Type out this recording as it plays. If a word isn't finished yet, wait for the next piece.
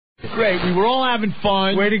great. We were all having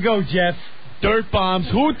fun. Way to go, Jeff. Dirt bombs.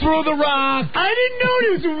 Who threw the rock? I didn't know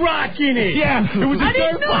there was a rock in it. Yeah, it was a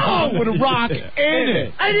dirt bomb with a rock in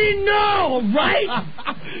it. I didn't know, right?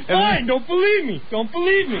 Fine, don't believe me. Don't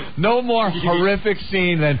believe me. No more horrific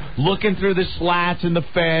scene than looking through the slats in the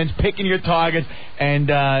fence, picking your targets,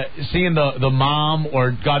 and seeing the mom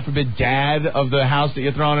or, God forbid, dad of the house that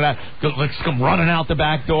you're throwing it at come running out the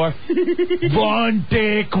back door. Run,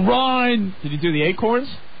 Dick, run! Did you do the acorns?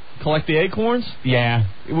 Collect the acorns? Yeah.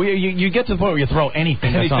 You get to the point where you throw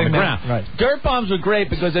anything that's on the ground. Right. Dirt bombs were great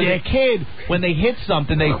because as a kid, when they hit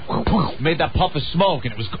something, they made that puff of smoke,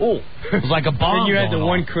 and it was cool. It was like a bomb. And you had the going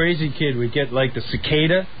one on. crazy kid would get, like, the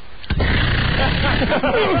cicada. Oh,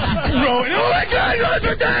 my God, look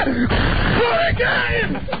at that! Oh, my God!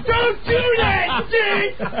 Don't do that,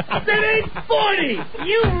 Dick! That ain't funny!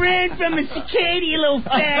 You ran from a cicada, you little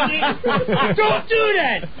faggot! Don't do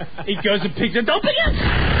that! He goes and picks it. Don't pick it up!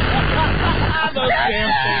 Those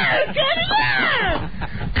damn things.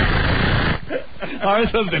 Ours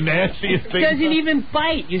was the nastiest thing. Doesn't even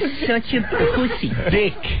bite. You're such a pussy.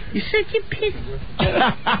 Dick. You're such a pussy.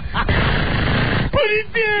 Put it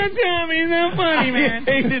down, Tommy. It's not funny, man.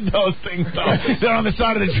 I hated those things, though. They're on the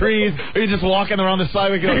side of the trees, or you're just walking around the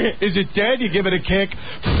side. You go, is it dead? You give it a kick.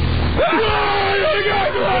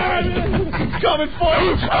 Coming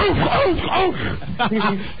forward.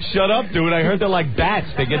 Shut up, dude. I heard they're like bats.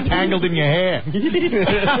 They get tangled in your hair.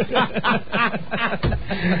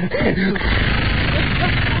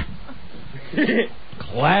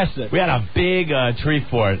 Classic. We had a big tree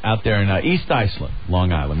fort out there in East Iceland,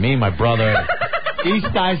 Long Island. Me and my brother.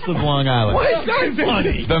 East Iceland, Long Island. Why is that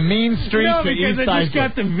funny? The mean streets of East because I just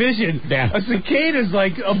got the vision. Yeah. A cicada's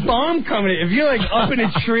like a bomb coming in. If you're like up in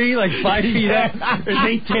a tree, like 5 feet up, there's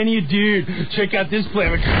 8, 10 of you, dude. Check out this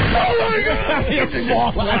place. Like, oh my God! You're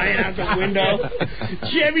flying out the window.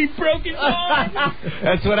 Chevy broke his arm.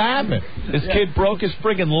 That's what happened. This kid broke his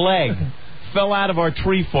friggin' leg. Fell out of our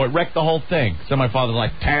tree fort, wrecked the whole thing. So my father's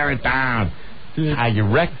like, tear it down. Ah, you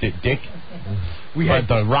wrecked it, Dick. We had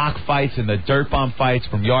the rock fights and the dirt bomb fights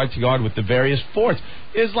from yard to yard with the various forts.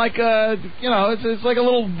 It's like it's like a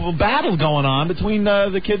little battle going on between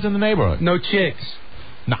the kids in the neighborhood. No chicks.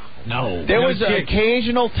 No. There was an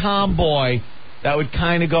occasional tomboy that would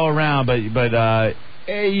kind of go around, but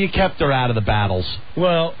you kept her out of the battles.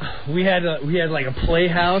 Well, we had like a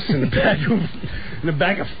playhouse in the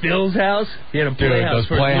back of Phil's house. He had a playhouse. Those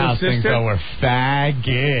for playhouse his things sister. though were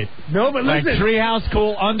faggot. No, but like listen. treehouse,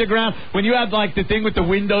 cool, underground. When you had like the thing with the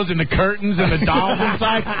windows and the curtains and the dolls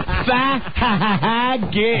inside,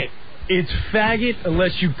 faggot. It's faggot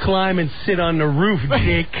unless you climb and sit on the roof,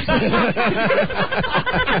 Dick.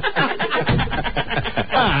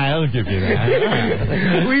 I'll give you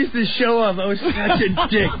that. We used to show off. I was such a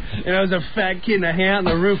dick. And I was a fat kid and I hang out on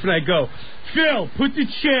the roof and I go, Phil, put the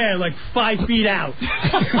chair like 5 feet out. And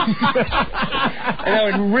I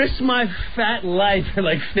would risk my fat life at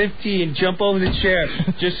like 15 and jump over the chair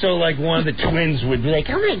just so like one of the twins would be like,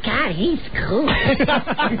 oh my God, he's cool.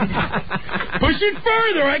 Push it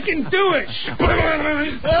further, I can do it.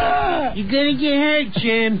 You're gonna get hurt,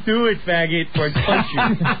 Jim. Do it, faggot, or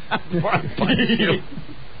I punch you.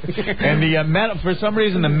 And the metal, for some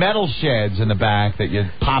reason, the metal sheds in the back that your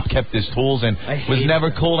pop kept his tools in was never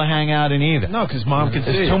cool to hang out in either. No, because Mom could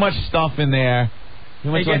see. There's too much stuff in there. Too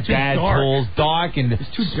much like dad tools, dark and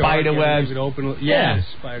spider webs.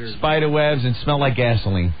 Spider webs and smell like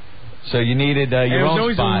gasoline. So you needed your own spot. It was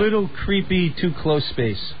always a little creepy, too close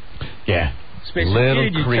space. Yeah. Space little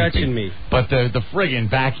kid, you're creepy. touching me. But the friggin'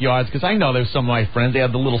 backyards, because I know there's some of my friends, they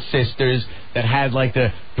had the little sisters that had like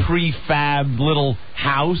the prefab little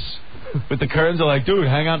house with the curtains. They're like, dude,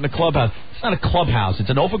 hang out in the clubhouse. It's not a clubhouse.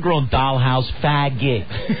 It's an overgrown dollhouse, faggot.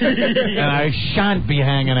 And I shan't be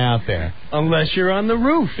hanging out there. Unless you're on the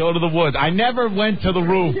roof. Go to the woods. I never went to the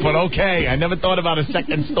roof, but okay. I never thought about a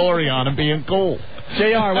second story on it being cool.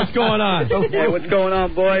 JR, what's going on? Hey, what's going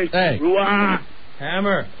on, boys? Hey.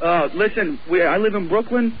 Hammer. Listen, I live in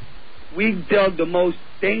Brooklyn. We dug the most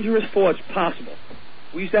dangerous forts possible.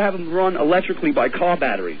 We used to have them run electrically by car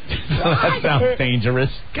batteries. That sounds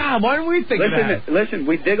dangerous. God, why didn't we think of that? Listen,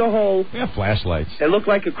 we dig a hole. We have flashlights. It looked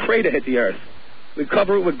like a crater hit the earth. We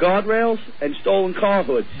cover it with guardrails and stolen car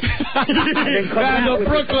hoods. The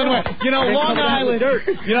Brooklyn way. You know, Long Island.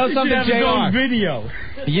 You know something, JR? Video.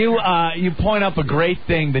 You point up a great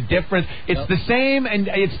thing. The difference. It's the same, and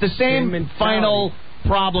it's the same final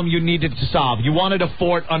problem you needed to solve. You wanted a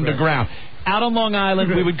fort underground. Out on Long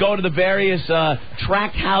Island, we would go to the various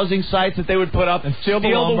tract housing sites that they would put up and steal the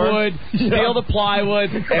wood, steal the plywood,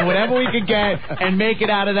 and whatever we could get, and make it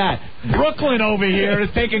out of that. Brooklyn over here is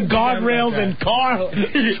taking guardrails and car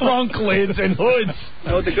trunk lids and hoods. You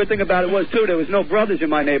know, the good thing about it was, too, there was no brothers in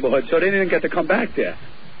my neighborhood, so they didn't get to come back there.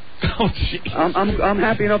 Oh, jeez. I'm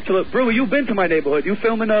happy enough to look. Brewer, you've been to my neighborhood. You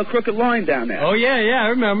filming a Crooked Line down there. Oh, yeah, I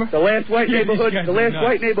remember. The last white neighborhood,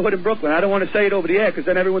 white neighborhood in Brooklyn. I don't want to say it over the air because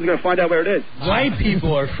then everyone's going to find out where it is. White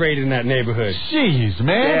people are afraid in that neighborhood. Jeez,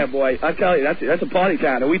 man. Yeah, boy. I tell you, that's a party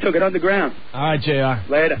town, and we took it underground. All right, JR.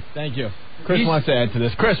 Later. Thank you. Chris wants to add to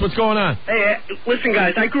this. Chris, what's going on? Hey, listen,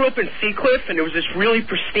 guys, I grew up in Seacliff, and there was this really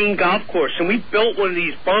pristine golf course, and we built one of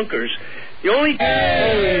these bunkers. The only...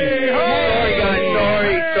 Sorry, guys,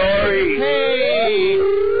 sorry. Hey!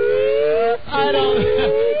 I don't...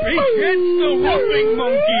 It's the whooping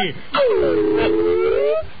monkey!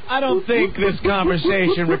 I don't think this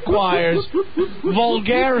conversation requires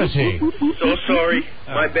vulgarity. So sorry.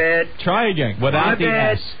 My bad. Try again. Without the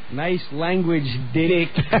bad. S. Nice language, Dick.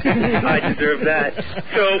 I deserve that.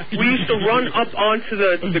 So we used to run up onto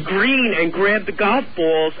the green and grab the golf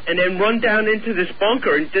balls and then run down into this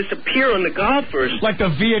bunker and disappear on the golfers. Like the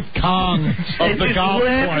Viet Cong of and the just golf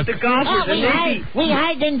laugh course. at the golfers. We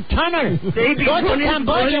hide in tunnel. They be Go to running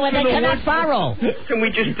Cambodia where they through the cannot woods, follow. and we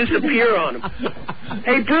just disappear on them.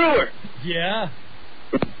 Hey, Brewer. Yeah?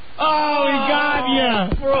 Oh, he got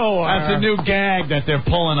you. That's a new gag that they're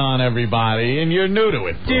pulling on everybody, and you're new to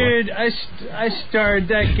it. Dude, I started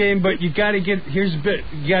that game, but you got to get, here's a bit,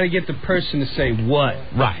 you got to get the person to say what.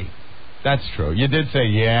 Right. That's true. You did say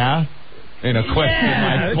yeah in a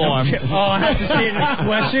question-like form. Oh, I have to say it in a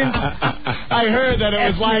question? I heard that it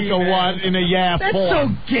was like a what in a yeah That's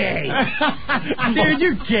form. so gay. Dude,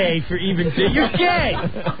 you're gay for even... You're gay.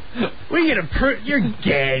 We get you're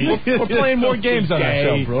gay. We're playing more games on that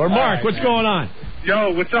show, Brewer. Mark, what's going on?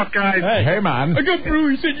 Yo, what's up, guys? Hey, man. I got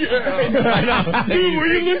Brewer. He said yeah. I know. Dude, were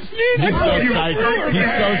you listening? He's so psyched. He's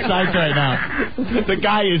so psyched right now. The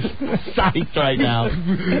guy is psyched right now.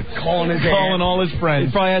 Calling all his friends.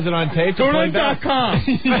 He probably has it on tape. Go to .com.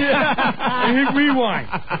 And hit rewind.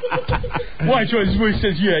 Watch what he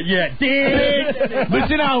says. Yeah.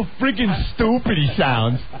 Listen how freaking stupid he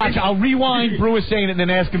sounds. Watch, I'll rewind Brewer saying it and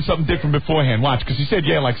then ask him something different beforehand. Watch, because he said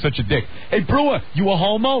yeah like such a dick. Hey, Brewer, you a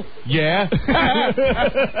homo? Yeah. Dick.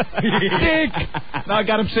 Now I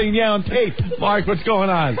got him saying yeah on tape. Mark, what's going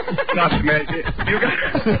on? Nothing, man. You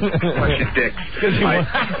got bunch of dicks. It's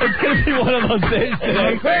gonna be one of those days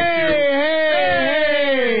today. Hey!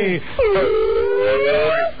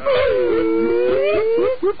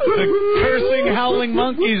 The cursing, howling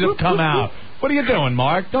monkeys have come out. What are you doing,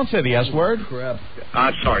 Mark? Don't say the S word.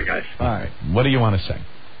 Sorry, guys. All right. What do you want to say?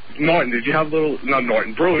 Norton, did you have Brewer,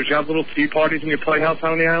 did you have little tea parties in your playhouse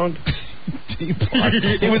on the island? Tea party?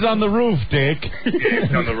 It was on the roof, Dick.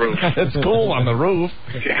 It's on the roof. It's cool on the roof.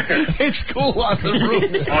 It's cool on the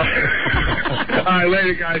roof. All right,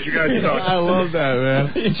 later, guys. You guys talk. I love that,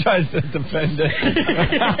 man. He tries to defend it.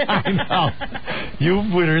 I know. You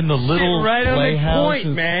were in the little right on the playhouse. point,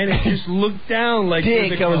 man. It just looked down like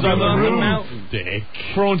Dick, I was on the roof. mountain. Dick.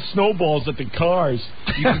 Throwing snowballs at the cars.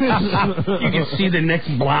 You can see the next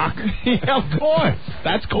block. Yeah, of course.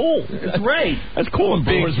 That's cool. That's right. That's cool in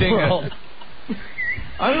Brewer's world.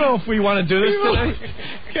 I don't know if we want to do this today.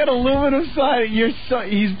 Get aluminum siding.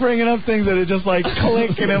 He's bringing up things that are just like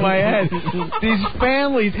clicking in my head. These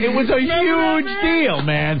families. It was a huge deal,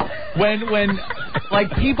 man. When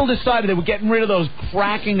like people decided they were getting rid of those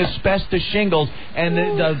cracking asbestos shingles, and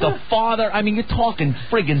the father. I mean, you're talking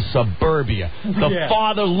friggin' suburbia. The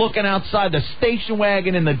father looking outside the station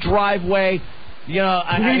wagon in the driveway. You know,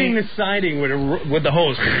 cleaning the siding with the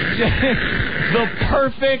hose. The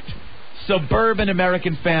perfect suburban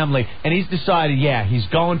American family, and he's decided, he's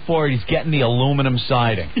going for it. He's getting the aluminum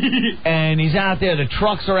siding, and he's out there. The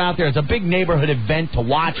trucks are out there. It's a big neighborhood event to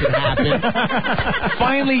watch it happen.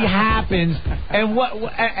 Finally happens, and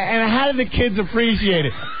how did the kids appreciate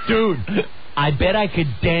it, dude? I bet I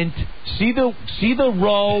could dent. See the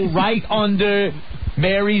row right under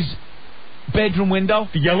Mary's bedroom window?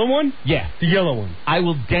 The yellow one? Yeah, the yellow one. I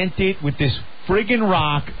will dent it with this friggin'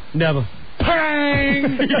 rock. Never.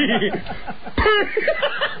 Pang!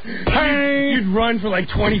 Pang! You'd run for like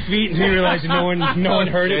 20 feet until you realized no one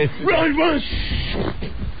heard it. Run!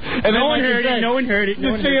 And no one heard it. No one heard it.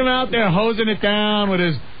 You see him out there hosing it down with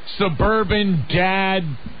his suburban dad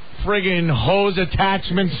friggin' hose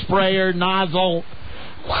attachment sprayer nozzle.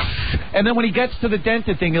 And then when he gets to the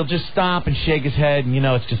dented thing, he'll just stop and shake his head, and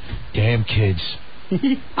it's just, damn kids.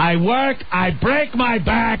 I work, I break my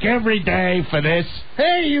back every day for this.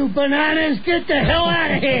 Hey, you bananas, get the hell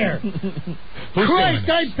out of here. Christ,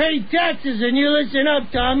 I pay taxes, and you listen up,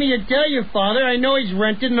 Tommy, and tell your father I know he's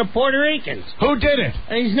renting the Puerto Ricans. Who did it?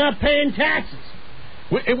 And he's not paying taxes.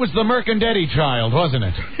 It was the Mercandetti child, wasn't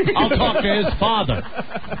it? I'll talk to his father.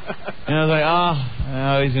 And I was like,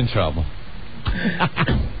 oh, he's in trouble.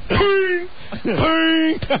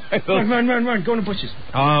 Run, go in the bushes.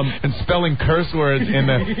 And spelling curse words in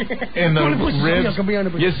the ribs.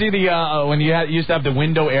 You see when you used to have the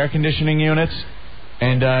window air conditioning units,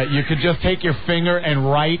 and you could just take your finger and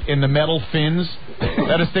write in the metal fins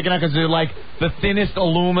that are sticking out because they're like the thinnest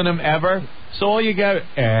aluminum ever. So all you got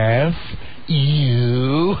F-U.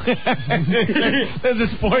 There's this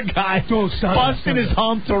poor guy busting his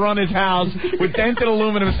hump to run his house with dented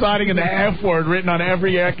aluminum siding and the F word written on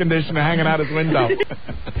every air conditioner hanging out his window.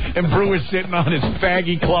 And Breuer's sitting on his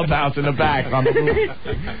faggy clubhouse in the back on the roof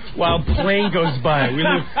while a plane goes by.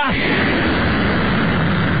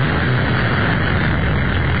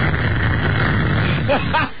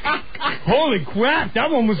 Holy crap, that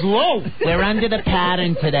one was low. We're under the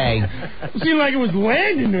pattern today. It seemed like it was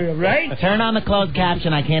landing there, right? Turn on the closed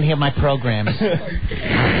caption. I can't hear my programs.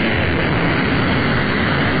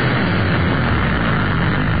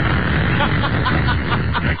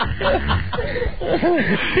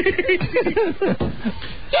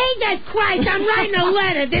 Jesus Christ, I'm writing a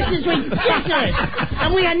letter. This is ridiculous.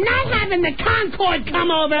 And we are not having the Concorde come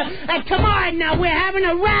over tomorrow. Now we're having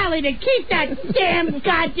a rally to keep that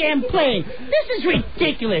goddamn plane. This is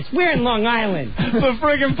ridiculous. We're in Long Island. The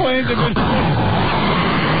friggin' planes have been...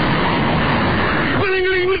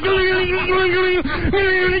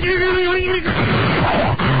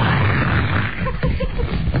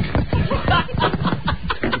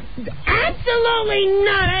 Absolutely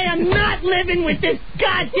not. I am not living with this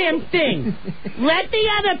goddamn thing. Let the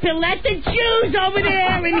Jews over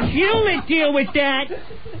there in Hewlett deal with that.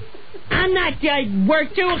 I'm not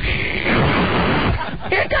work too.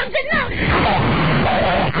 Here comes the note.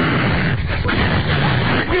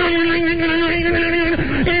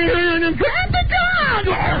 Grab the dog.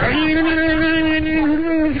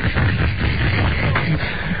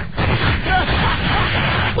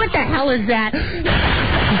 What the hell is that?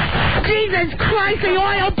 Jesus Christ, the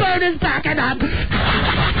oil burner's backing up.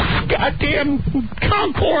 Goddamn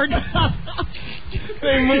Concorde.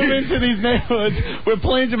 They move into these neighborhoods where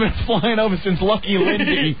planes have been flying over since Lucky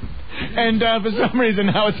Lindy. And for some reason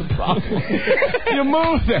now it's a problem. You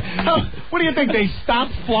move there. What do you think? They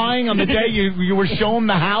stopped flying on the day you were shown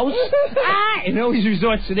the house? It always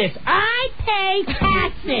resorts to this. I pay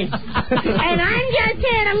taxes. And I'm just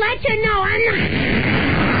here to let you know I'm not...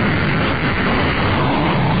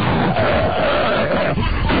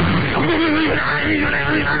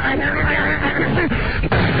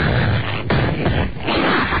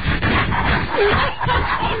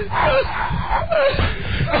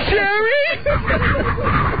 Jerry!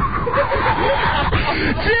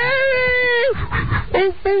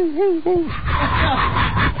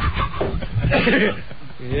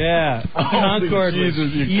 Yeah. Concorde was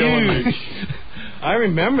Jesus, you're killing me. I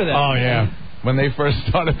remember that. Oh, yeah. When they first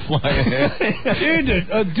started flying in.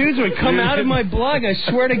 Dude, dudes would come out of my blog. I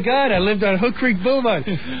swear to God, I lived on Hook Creek Boulevard.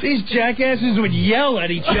 These jackasses would yell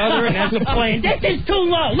at each other and as a plane. This is too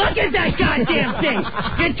low. Look at that goddamn thing.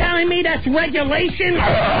 You're telling me that's regulation?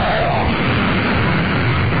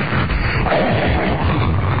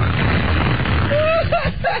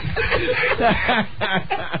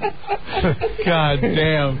 God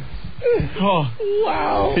damn. Oh.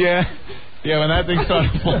 Wow. Yeah. Yeah, when that thing started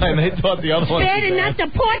flying, they thought the other one... Bad enough the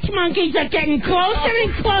porch monkeys are getting closer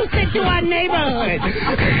and closer to our neighborhood.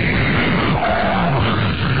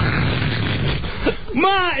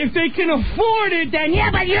 Ma, if they can afford it, then... Yeah,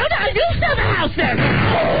 but you don't do some house there.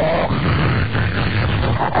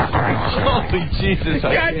 Holy Jesus.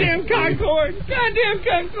 Goddamn Concorde. Goddamn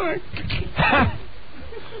Concorde.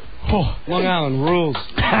 Long Island rules.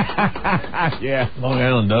 Yeah, Long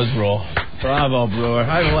Island does rule. Bravo, Breuer.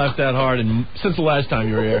 I haven't laughed that hard since the last time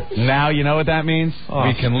you were here. Now, you know what that means? Oh.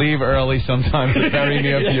 We can leave early sometime in the very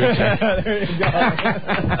near future. There you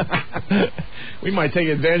go. We might take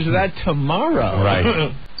advantage of that tomorrow. Right.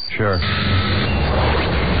 Sure.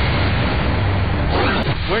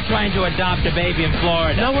 We're trying to adopt a baby in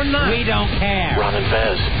Florida. No, we're not. We don't care. Ron and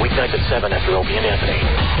Fez, weeknights at 7 after Opie and Anthony.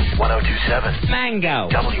 102.7 Mango.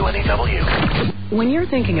 WNEW. When you're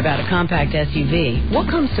thinking about a compact SUV, what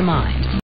comes to mind?